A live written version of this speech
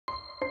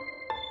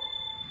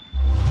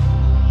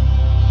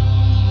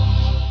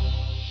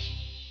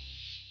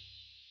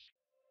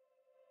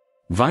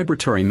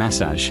Vibratory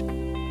massage.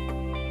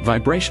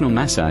 Vibrational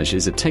massage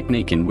is a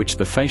technique in which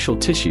the facial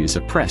tissues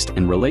are pressed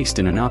and released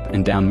in an up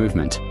and down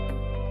movement.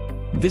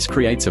 This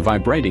creates a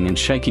vibrating and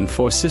shaking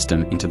force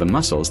system into the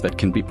muscles that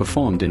can be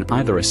performed in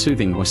either a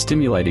soothing or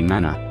stimulating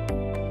manner.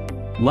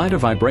 Lighter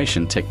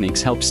vibration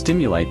techniques help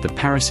stimulate the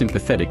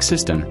parasympathetic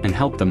system and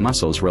help the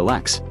muscles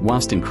relax,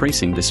 whilst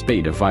increasing the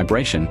speed of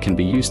vibration can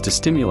be used to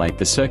stimulate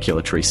the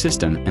circulatory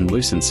system and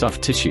loosen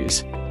soft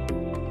tissues.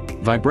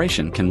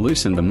 Vibration can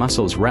loosen the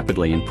muscles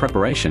rapidly in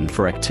preparation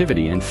for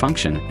activity and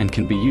function and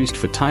can be used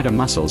for tighter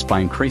muscles by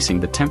increasing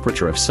the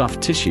temperature of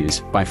soft tissues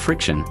by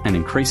friction and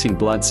increasing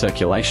blood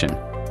circulation.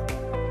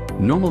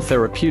 Normal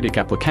therapeutic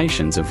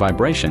applications of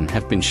vibration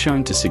have been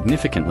shown to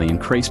significantly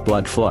increase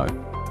blood flow.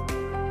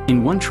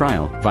 In one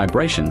trial,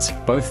 vibrations,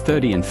 both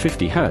 30 and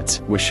 50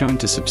 Hz, were shown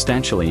to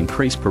substantially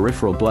increase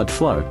peripheral blood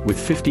flow, with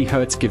 50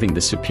 Hz giving the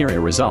superior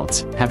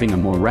results, having a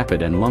more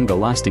rapid and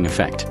longer-lasting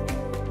effect.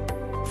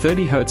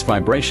 30 Hz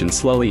vibration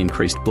slowly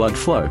increased blood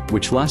flow,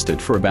 which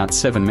lasted for about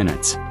 7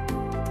 minutes.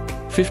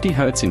 50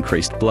 Hz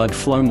increased blood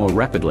flow more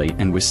rapidly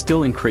and was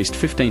still increased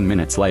 15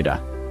 minutes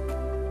later.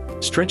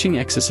 Stretching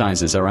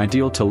exercises are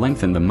ideal to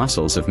lengthen the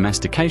muscles of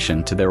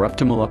mastication to their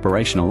optimal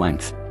operational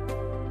length.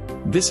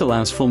 This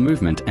allows full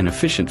movement and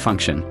efficient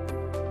function.